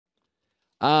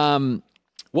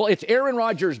Well, it's Aaron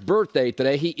Rodgers' birthday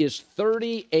today. He is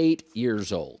 38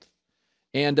 years old.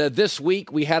 And this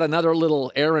week we had another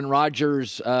little Aaron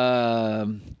Rodgers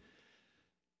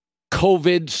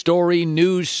COVID story,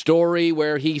 news story,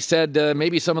 where he said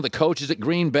maybe some of the coaches at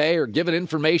Green Bay are giving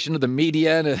information to the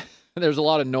media, and there's a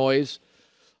lot of noise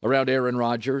around Aaron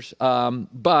Rodgers.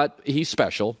 But he's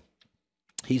special.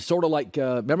 He's sort of like,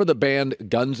 remember the band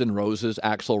Guns N' Roses,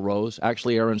 Axl Rose?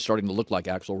 Actually, Aaron's starting to look like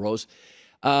Axl Rose.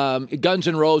 Guns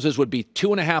N' Roses would be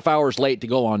 2.5 hours late to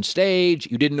go on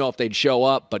stage. You didn't know if they'd show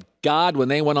up, but God, when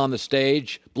they went on the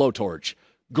stage, blowtorch.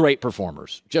 Great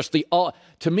performers.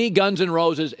 To me, Guns N'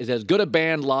 Roses is as good a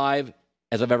band live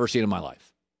as I've ever seen in my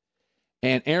life.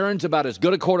 And Aaron's about as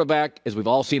good a quarterback as we've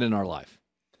all seen in our life.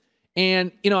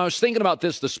 And, I was thinking about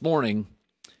this morning,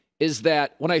 is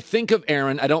that when I think of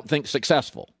Aaron, I don't think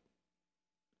successful.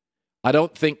 I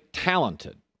don't think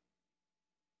talented.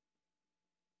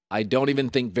 I don't even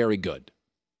think very good.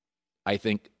 I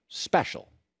think special.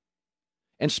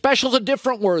 And special's a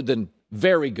different word than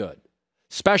very good.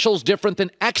 Special's different than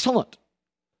excellent.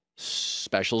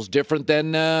 Special's different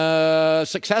than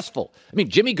successful. I mean,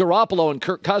 Jimmy Garoppolo and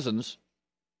Kirk Cousins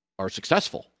are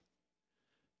successful.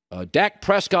 Dak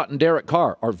Prescott and Derek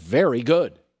Carr are very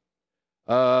good.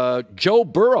 Joe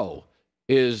Burrow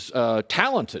is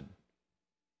talented.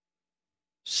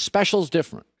 Special's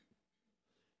different.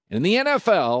 In the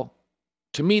NFL,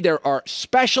 to me, there are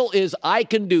special is I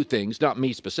can do things, not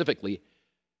me specifically,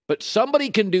 but somebody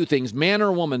can do things, man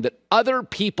or woman, that other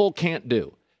people can't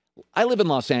do. I live in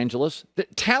Los Angeles.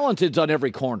 Talented's on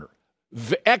every corner.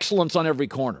 Excellence on every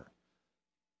corner.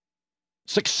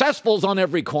 Successful's on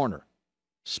every corner.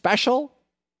 Special?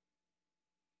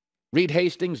 Reed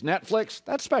Hastings, Netflix,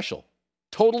 that's special.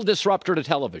 Total disruptor to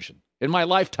television. In my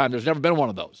lifetime, there's never been one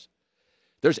of those.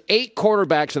 There's 8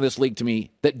 quarterbacks in this league to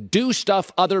me that do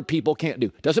stuff other people can't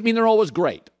do. Doesn't mean they're always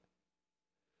great.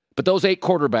 But those 8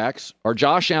 quarterbacks are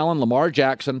Josh Allen, Lamar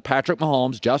Jackson, Patrick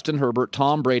Mahomes, Justin Herbert,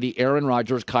 Tom Brady, Aaron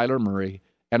Rodgers, Kyler Murray,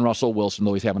 and Russell Wilson,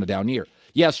 though he's having a down year.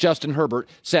 Yes, Justin Herbert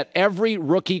set every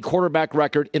rookie quarterback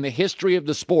record in the history of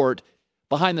the sport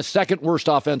behind the second worst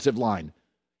offensive line.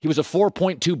 He was a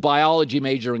 4.2 biology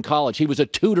major in college. He was a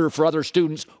tutor for other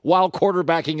students while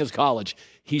quarterbacking his college.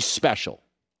 He's special.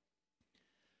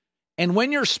 And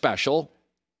when you're special,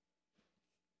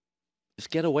 just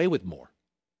get away with more.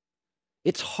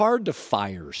 It's hard to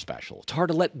fire special. It's hard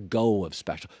to let go of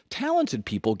special. Talented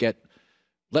people get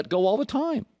let go all the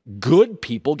time. Good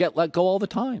people get let go all the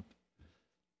time.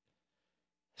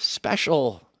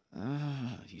 Special,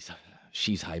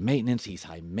 she's high maintenance. He's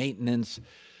high maintenance.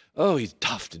 Oh, he's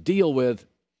tough to deal with.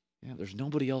 Yeah, there's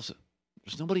nobody else.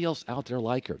 There's nobody else out there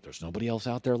like her. There's nobody else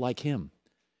out there like him.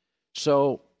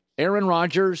 So, Aaron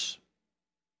Rodgers,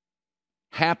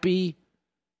 happy,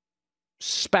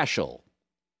 special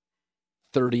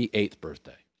 38th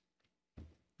birthday.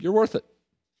 You're worth it.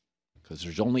 Because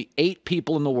there's only 8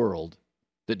 people in the world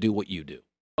that do what you do.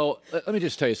 Oh, let me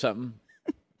just tell you something.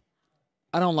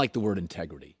 I don't like the word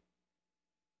integrity.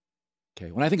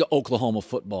 Okay, when I think of Oklahoma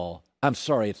football, I'm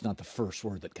sorry it's not the first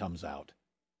word that comes out.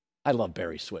 I love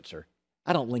Barry Switzer.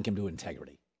 I don't link him to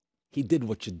integrity. He did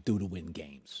what you do to win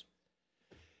games.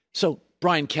 So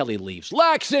Brian Kelly leaves.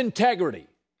 Lacks integrity.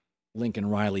 Lincoln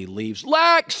Riley leaves.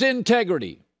 Lacks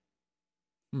integrity.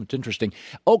 It's interesting.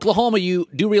 Oklahoma, you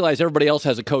do realize everybody else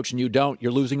has a coach and you don't.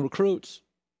 You're losing recruits.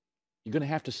 You're going to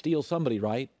have to steal somebody,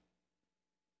 right?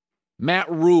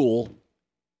 Matt Rule,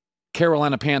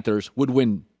 Carolina Panthers, would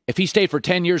win. If he stayed for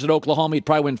 10 years at Oklahoma, he'd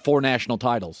probably win 4 national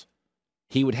titles.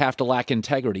 He would have to lack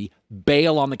integrity,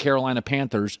 bail on the Carolina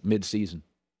Panthers midseason.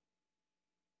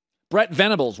 Brett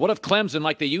Venables, what if Clemson,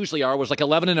 like they usually are, was like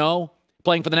 11-0,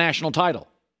 playing for the national title?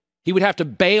 He would have to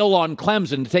bail on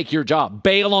Clemson to take your job.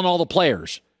 Bail on all the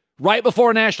players right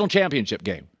before a national championship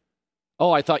game.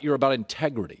 Oh, I thought you were about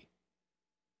integrity.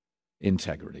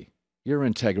 Integrity. Your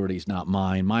integrity is not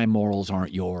mine. My morals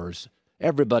aren't yours.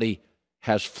 Everybody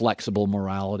has flexible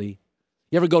morality.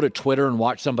 You ever go to Twitter and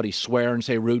watch somebody swear and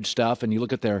say rude stuff, and you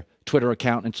look at their Twitter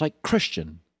account, and it's like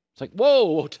Christian. It's like,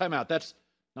 whoa, time out. That's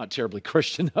not terribly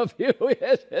Christian of you,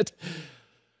 is it?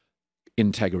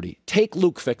 Integrity. Take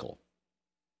Luke Fickell.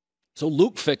 So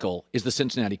Luke Fickell is the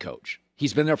Cincinnati coach.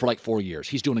 He's been there for like 4 years.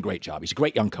 He's doing a great job. He's a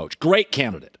great young coach. Great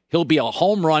candidate. He'll be a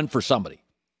home run for somebody.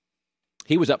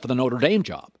 He was up for the Notre Dame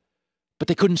job. But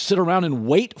they couldn't sit around and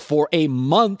wait for a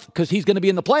month because he's going to be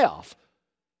in the playoff.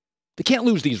 They can't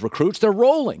lose these recruits. They're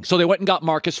rolling. So they went and got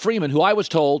Marcus Freeman, who I was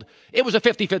told it was a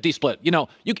 50-50 split.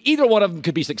 Either one of them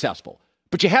could be successful.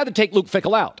 But you had to take Luke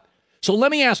Fickell out. So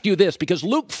let me ask you this, because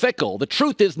Luke Fickell, the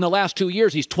truth is in the last 2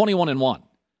 years, he's 21-1.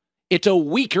 It's a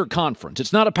weaker conference.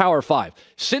 It's not a Power 5.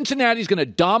 Cincinnati's going to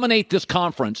dominate this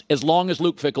conference as long as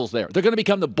Luke Fickell's there. They're going to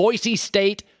become the Boise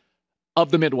State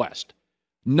of the Midwest.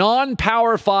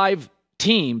 Non-Power 5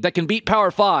 team that can beat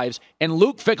Power 5s, and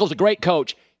Luke Fickell's a great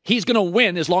coach. He's going to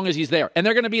win as long as he's there. And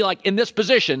they're going to be like in this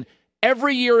position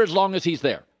every year as long as he's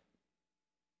there.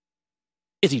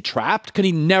 Is he trapped? Can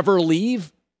he never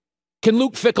leave? Can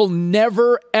Luke Fickell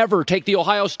never, ever take the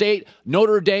Ohio State,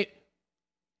 Notre Dame?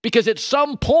 Because at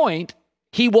some point,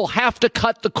 he will have to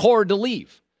cut the cord to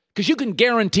leave. Because you can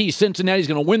guarantee Cincinnati's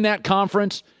going to win that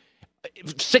conference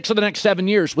 6 of the next 7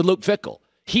 years with Luke Fickell.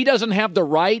 He doesn't have the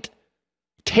right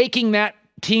taking that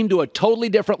team to a totally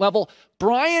different level.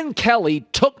 Brian Kelly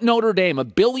took Notre Dame, a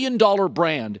 $1 billion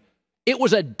brand. It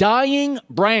was a dying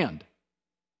brand.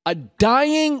 A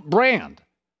dying brand.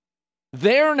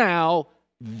 They're now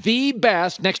the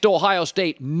best, next to Ohio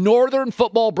State, Northern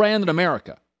football brand in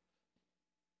America.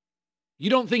 You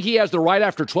don't think he has the right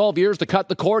after 12 years to cut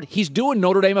the cord? He's doing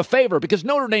Notre Dame a favor because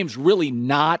Notre Dame's really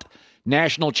not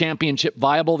national championship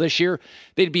viable this year.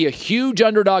 They'd be a huge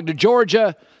underdog to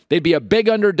Georgia. They'd be a big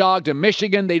underdog to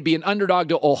Michigan. They'd be an underdog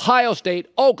to Ohio State,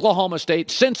 Oklahoma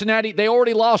State, Cincinnati. They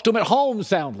already lost to them at home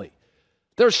soundly.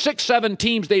 There's 6, 7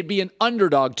 teams they'd be an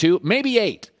underdog to, maybe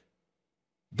 8.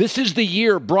 This is the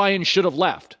year Brian should have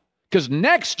left. Because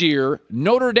next year,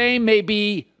 Notre Dame may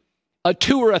be a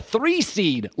 2 or a 3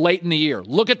 seed late in the year.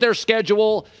 Look at their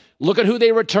schedule. Look at who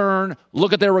they return.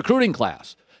 Look at their recruiting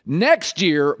class. Next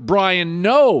year, Brian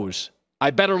knows, I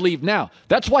better leave now.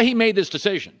 That's why he made this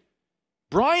decision.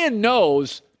 Brian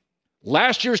knows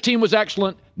last year's team was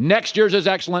excellent. Next year's is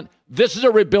excellent. This is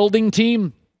a rebuilding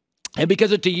team. And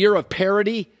because it's a year of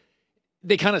parity,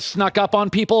 they kind of snuck up on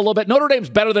people a little bit. Notre Dame's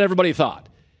better than everybody thought.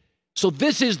 So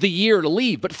this is the year to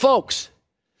leave. But folks,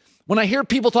 when I hear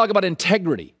people talk about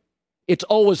integrity, it's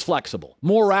always flexible.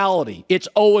 Morality, it's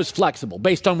always flexible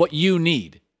based on what you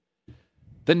need.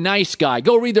 The nice guy,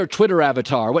 go read their Twitter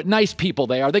avatar, what nice people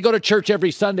they are. They go to church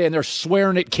every Sunday and they're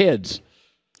swearing at kids.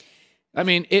 I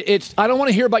mean, I don't want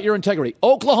to hear about your integrity.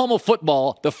 Oklahoma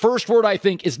football, the first word I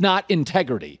think is not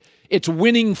integrity. It's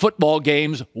winning football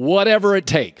games, whatever it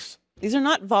takes. These are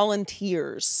not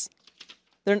volunteers.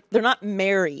 They're not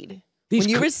married. When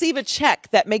you receive a check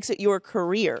that makes it your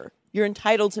career, you're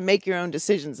entitled to make your own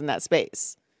decisions in that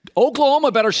space.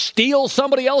 Oklahoma better steal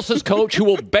somebody else's coach who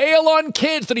will bail on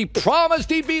kids that he promised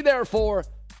he'd be there for.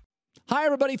 Hi,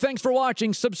 everybody. Thanks for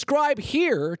watching. Subscribe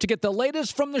here to get the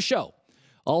latest from the show.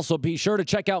 Also, be sure to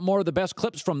check out more of the best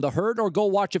clips from The Herd or go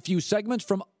watch a few segments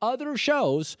from other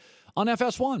shows on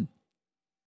FS1.